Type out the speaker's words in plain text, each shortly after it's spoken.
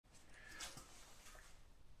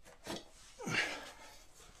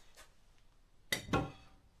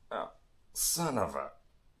Son of a...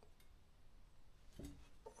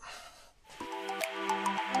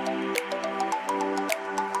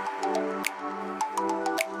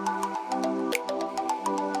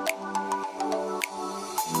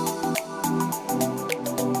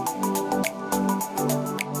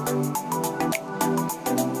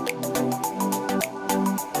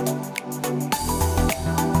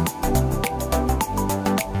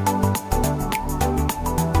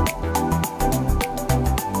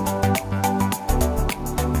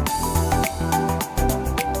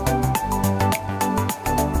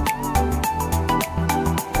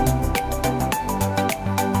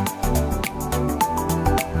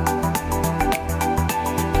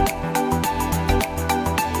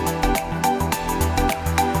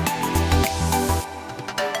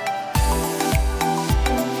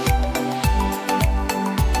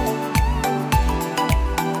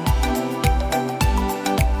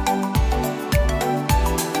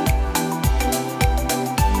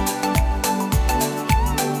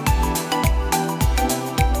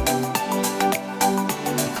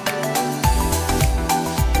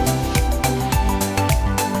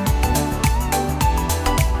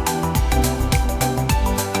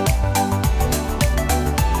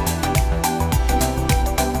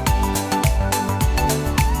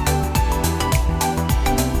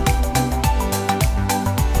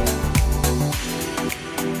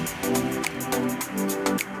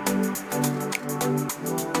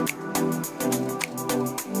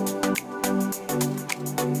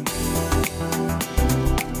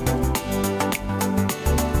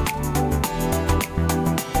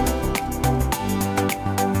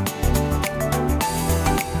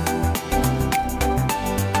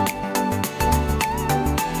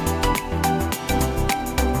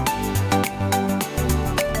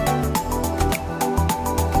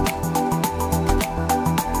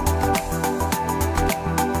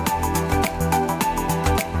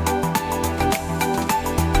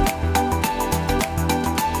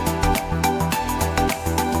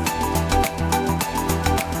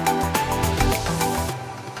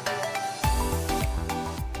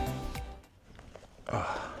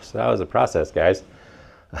 So that was the process, guys.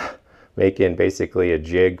 Making basically a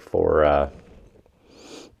jig for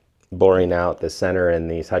boring out the center in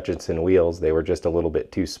these Hutchinson wheels. They were just a little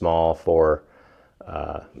bit too small for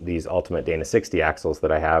these Ultimate Dana 60 axles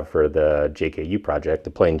that I have for the JKU project,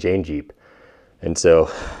 the plain Jane Jeep. And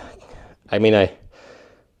so, I mean, I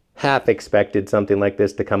half expected something like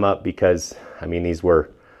this to come up because, I mean, these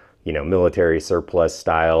were, you know, military surplus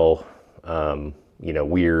style, you know,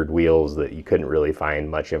 weird wheels that you couldn't really find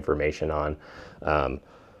much information on.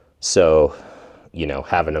 So, you know,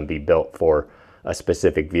 having them be built for a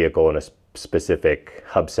specific vehicle and a specific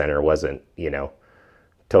hub center wasn't, you know,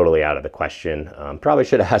 totally out of the question. Probably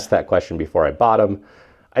should have asked that question before I bought them.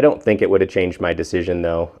 I don't think it would have changed my decision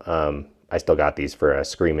though. I still got these for a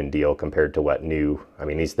screaming deal compared to what new, I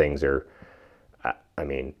mean, these things are, I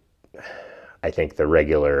mean, I think the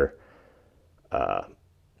regular,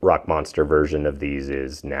 Rock Monster version of these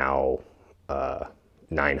is now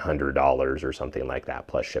 $900 or something like that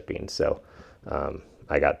plus shipping. So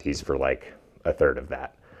I got these for like a third of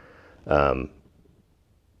that.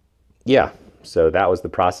 Yeah, so that was the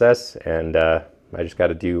process, and I just got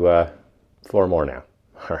to do 4 more now.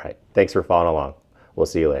 All right, thanks for following along. We'll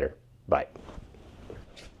see you later. Bye.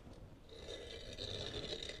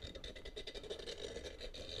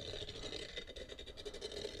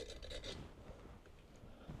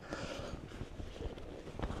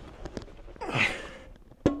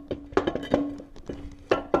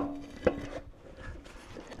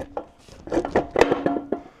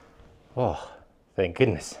 Oh, thank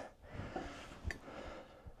goodness.